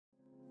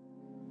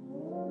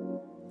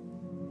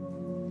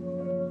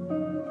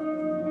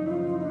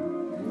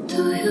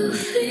you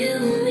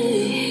feel me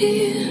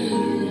here,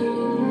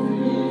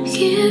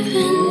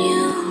 giving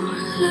you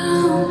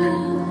love?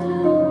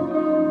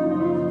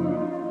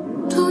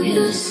 Do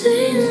you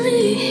see me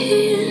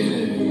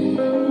here,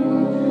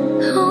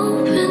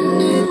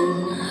 opening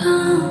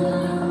up?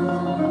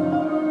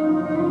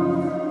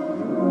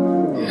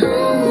 No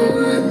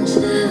one's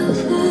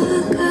ever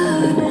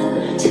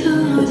gotten to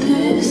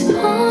this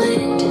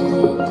point.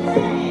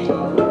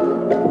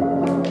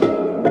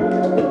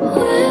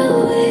 Where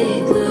we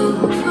go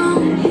from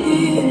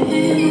here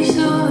is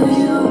all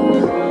your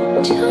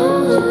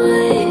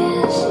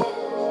choice.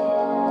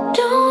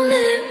 Don't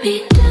let me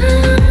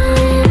down.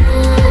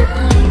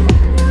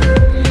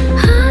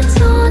 I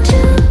told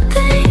you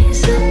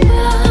things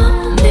about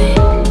me.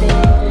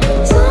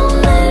 Don't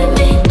let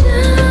me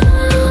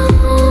down.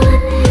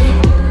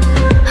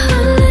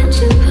 I'll let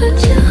you put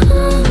your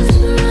arms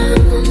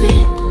around me.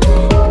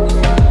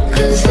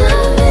 'Cause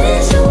love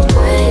is a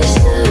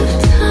waste of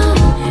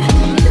time if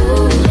you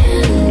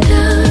and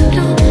I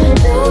don't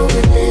do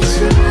this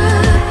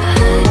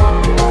right.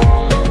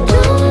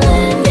 Don't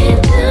let me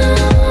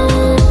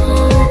down,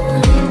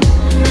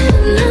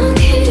 and I'll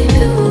keep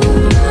you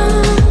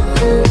around.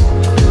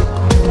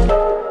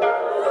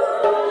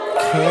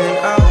 Can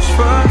I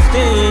trust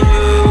in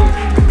you?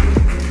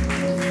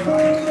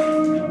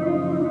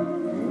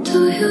 Do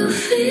you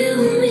feel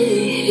me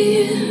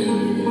here,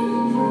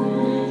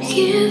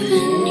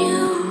 giving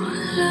you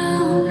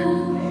love?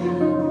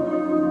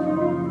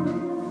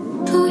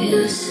 Do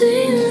you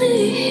see me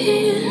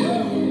here,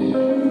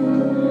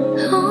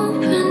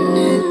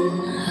 opening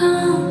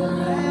up?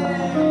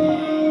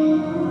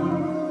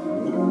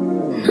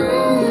 No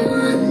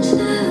one's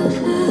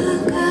ever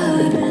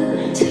gotten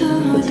to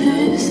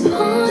this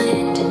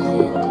point.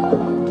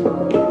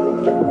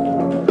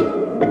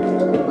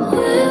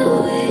 Where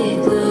we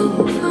go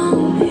from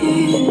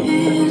here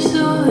is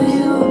all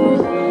your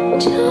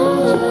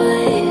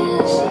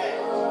choice.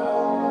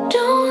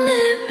 Don't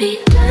let me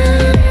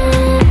down.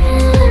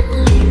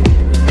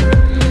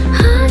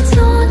 I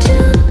told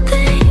you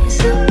things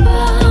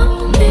about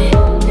me.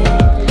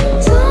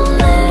 Don't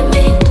let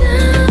me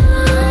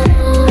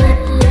down.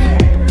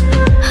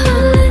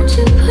 I'll let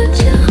you put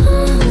your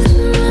arms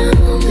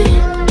around me.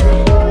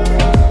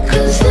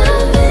 'Cause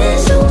love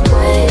is a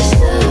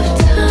waste of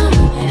time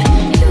if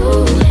you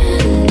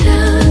and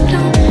I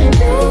don't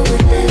do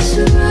this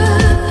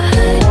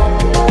right.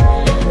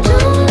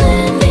 Don't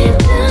let me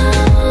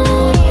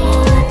down,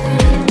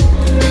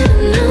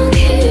 and I'll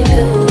keep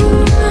you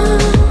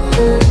around.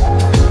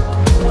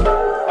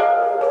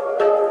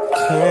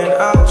 Can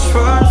I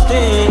trust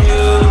in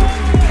you?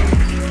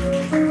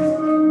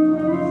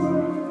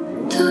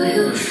 Do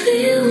you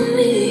feel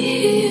me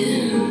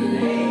here,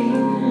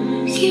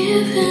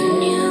 giving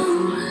you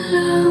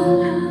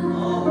love?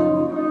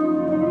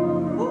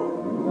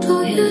 Do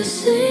you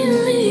see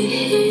me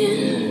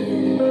here,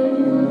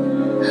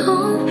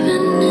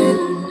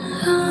 opening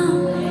up?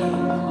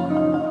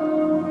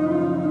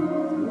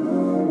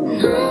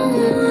 No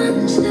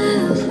one's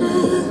ever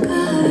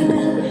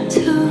gotten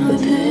to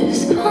this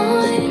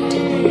point.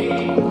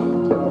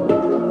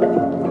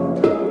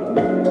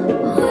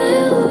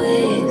 Where we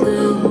go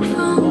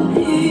from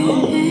here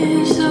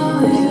is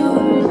all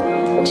your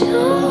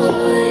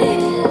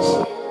choice.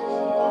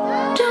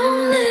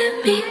 Don't let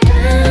me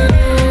down.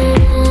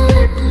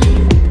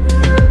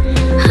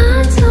 I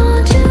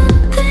told you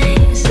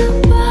things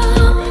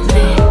about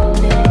me.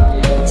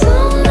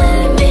 Don't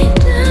let me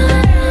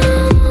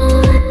down.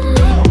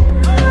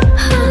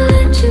 I'll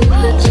let you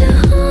put your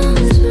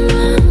arms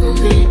around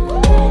me.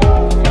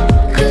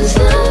 'Cause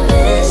love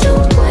is a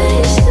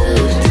waste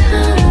of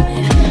time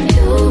if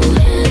you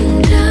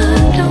and I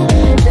don't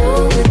do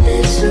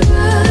this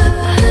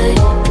right.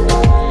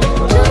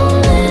 Don't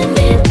let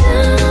me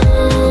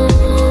down,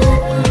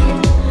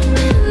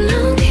 and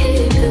I'll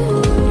keep you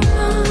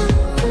around.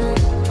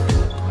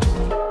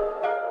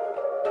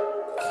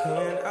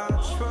 Can I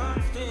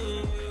trust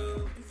in you?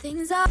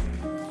 Things are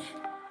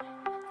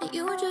that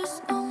you just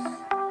know.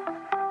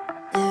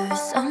 There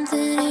is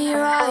something in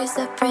your eyes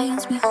that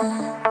brings me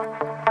home.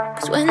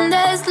 'Cause when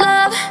there's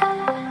love,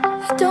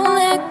 you don't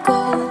let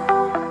go.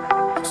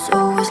 So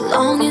as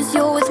long as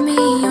you're with me,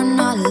 you're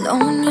not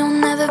alone, you'll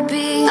never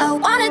be. I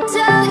wanna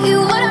tell you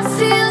what